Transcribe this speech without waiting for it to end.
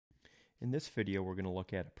In this video, we're going to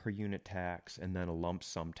look at a per unit tax and then a lump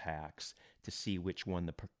sum tax to see which one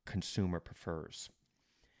the consumer prefers.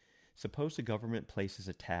 Suppose the government places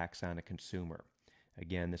a tax on a consumer.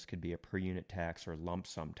 Again, this could be a per unit tax or lump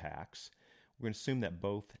sum tax. We're going to assume that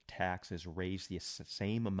both taxes raise the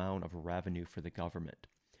same amount of revenue for the government.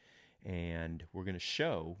 And we're going to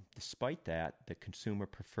show, despite that, the consumer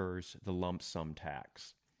prefers the lump sum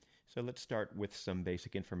tax. So let's start with some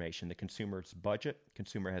basic information. The consumer's budget.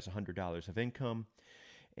 Consumer has $100 of income,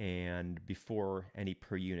 and before any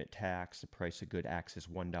per unit tax, the price of good X is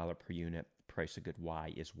 $1 per unit. Price of good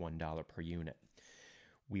Y is $1 per unit.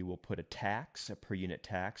 We will put a per unit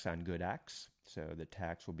tax on good X. So the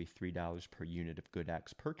tax will be $3 per unit of good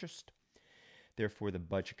X purchased. Therefore, the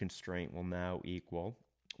budget constraint will now equal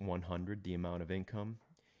 100, the amount of income,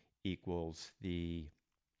 equals the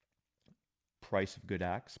price of good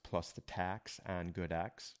X plus the tax on good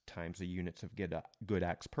X times the units of good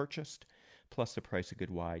X purchased plus the price of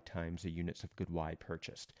good Y times the units of good Y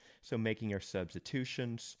purchased. So making our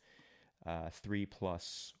substitutions, 3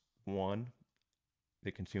 plus 1,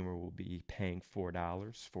 the consumer will be paying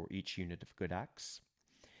 $4 for each unit of good X.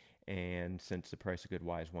 And since the price of good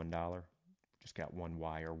Y is $1, just got one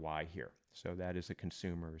Y or Y here. So that is a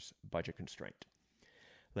consumer's budget constraint.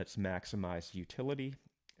 Let's maximize utility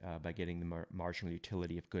by getting the marginal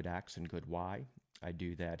utility of good X and good Y. I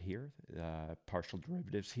do that here. Partial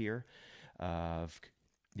derivatives here of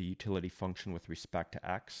the utility function with respect to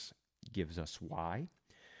X gives us Y.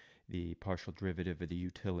 The partial derivative of the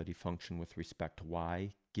utility function with respect to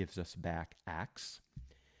Y gives us back X.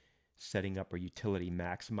 Setting up our utility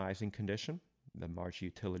maximizing condition, the marginal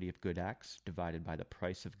utility of good X divided by the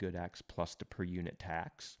price of good X plus the per unit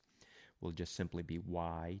tax will just simply be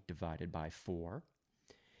Y divided by 4.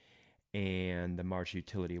 And the marginal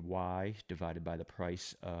utility of Y divided by the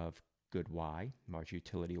price of good Y. Marginal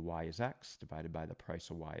utility of Y is X divided by the price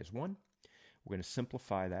of Y is 1. We're going to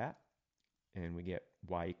simplify that, and we get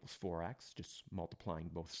Y equals 4X, just multiplying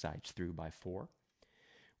both sides through by 4.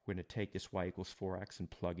 We're going to take this Y equals 4X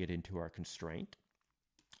and plug it into our constraint.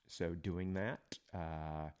 So doing that,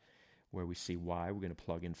 where we see Y, we're going to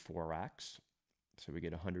plug in 4X. So we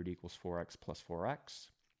get 100 equals 4X plus 4X.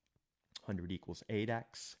 100 equals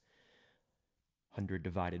 8X. 100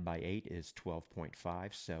 divided by 8 is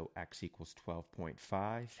 12.5, so X equals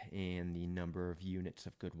 12.5, and the number of units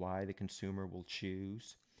of good Y the consumer will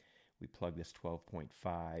choose. We plug this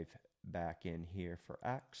 12.5 back in here for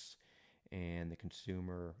X, and the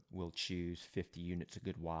consumer will choose 50 units of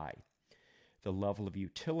good Y. The level of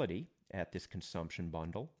utility at this consumption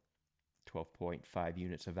bundle, 12.5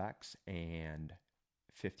 units of X and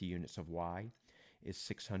 50 units of Y, is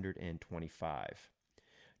 625.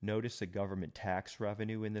 Notice the government tax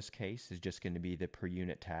revenue in this case is just going to be the per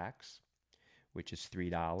unit tax, which is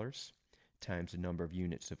 $3, times the number of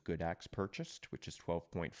units of good X purchased, which is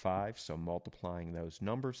 12.5. So multiplying those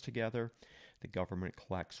numbers together, the government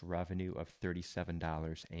collects revenue of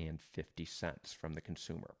 $37.50 from the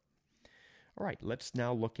consumer. All right, let's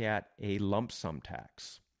now look at a lump sum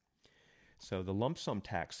tax. So the lump sum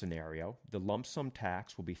tax scenario, the lump sum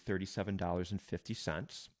tax will be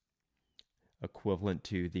 $37.50. Equivalent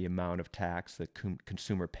to the amount of tax the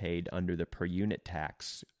consumer paid under the per unit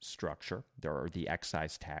tax structure, or the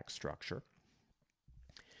excise tax structure.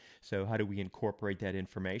 So how do we incorporate that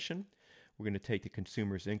information? We're going to take the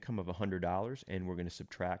consumer's income of $100 and we're going to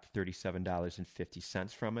subtract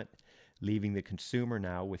 $37.50 from it, leaving the consumer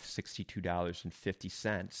now with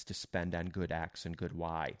 $62.50 to spend on good X and good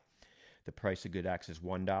Y. The price of good X is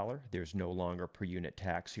 $1. There's no longer per unit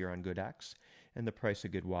tax here on good X. And the price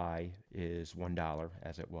of good Y is $1,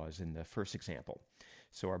 as it was in the first example.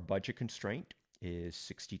 So our budget constraint is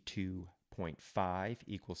 62.5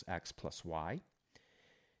 equals X plus Y.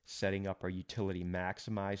 Setting up our utility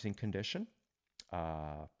maximizing condition.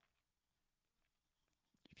 If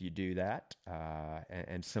you do that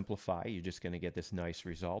and simplify, you're just going to get this nice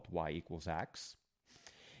result, Y equals X.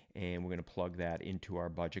 And we're going to plug that into our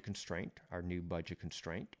budget constraint, our new budget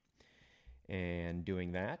constraint. And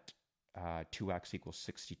doing that, 2X equals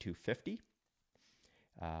 6250.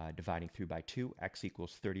 Dividing through by 2, X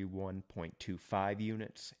equals 31.25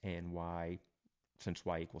 units, and Y, since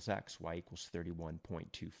Y equals X, Y equals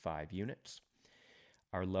 31.25 units.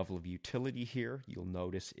 Our level of utility here, you'll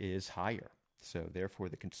notice, is higher. So therefore,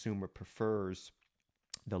 the consumer prefers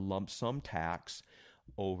the lump sum tax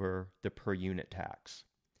over the per unit tax.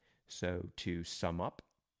 So to sum up,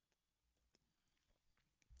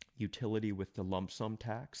 utility with the lump sum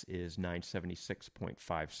tax is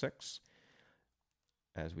 $976.56,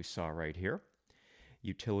 as we saw right here.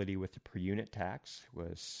 Utility with the per unit tax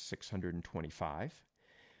was $625.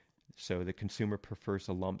 So the consumer prefers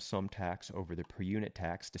a lump sum tax over the per unit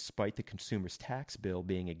tax, despite the consumer's tax bill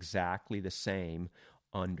being exactly the same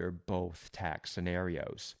under both tax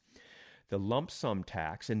scenarios. The lump sum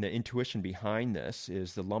tax, and the intuition behind this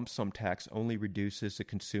is the lump sum tax only reduces the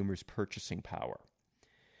consumer's purchasing power,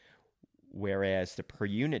 whereas the per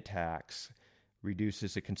unit tax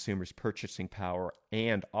reduces the consumer's purchasing power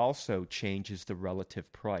and also changes the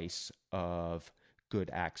relative price of good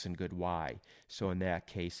X and good Y. So in that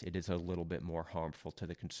case, it is a little bit more harmful to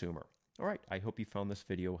the consumer. All right, I hope you found this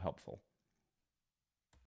video helpful.